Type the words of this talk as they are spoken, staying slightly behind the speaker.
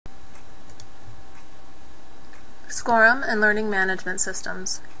SCORM and Learning Management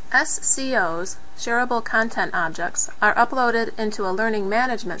Systems. SCOs, shareable content objects, are uploaded into a learning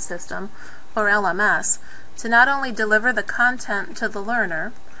management system, or LMS, to not only deliver the content to the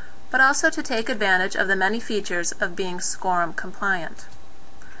learner, but also to take advantage of the many features of being SCORM compliant.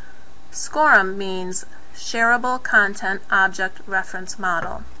 SCORM means Shareable Content Object Reference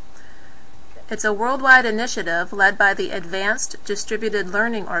Model. It's a worldwide initiative led by the Advanced Distributed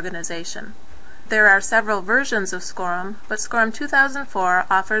Learning Organization. There are several versions of SCORM, but SCORM 2004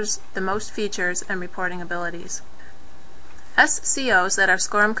 offers the most features and reporting abilities. SCOs that are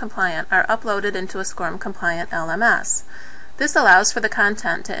SCORM compliant are uploaded into a SCORM compliant LMS. This allows for the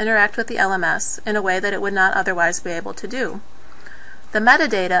content to interact with the LMS in a way that it would not otherwise be able to do. The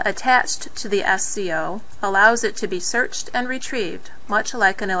metadata attached to the SCO allows it to be searched and retrieved, much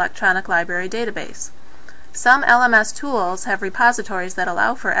like an electronic library database. Some LMS tools have repositories that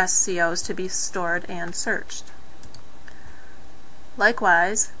allow for SCOs to be stored and searched.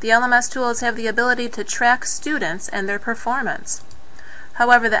 Likewise, the LMS tools have the ability to track students and their performance.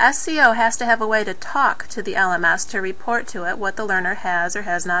 However, the SCO has to have a way to talk to the LMS to report to it what the learner has or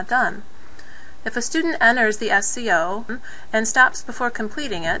has not done. If a student enters the SCO and stops before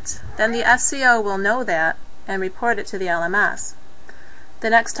completing it, then the SCO will know that and report it to the LMS. The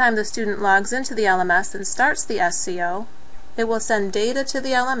next time the student logs into the LMS and starts the SCO, it will send data to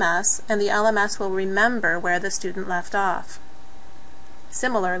the LMS, and the LMS will remember where the student left off.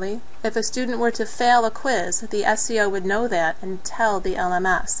 Similarly, if a student were to fail a quiz, the SCO would know that and tell the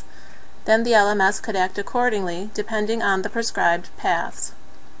LMS. Then the LMS could act accordingly, depending on the prescribed paths.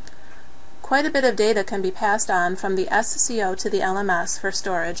 Quite a bit of data can be passed on from the SCO to the LMS for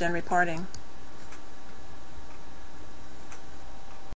storage and reporting.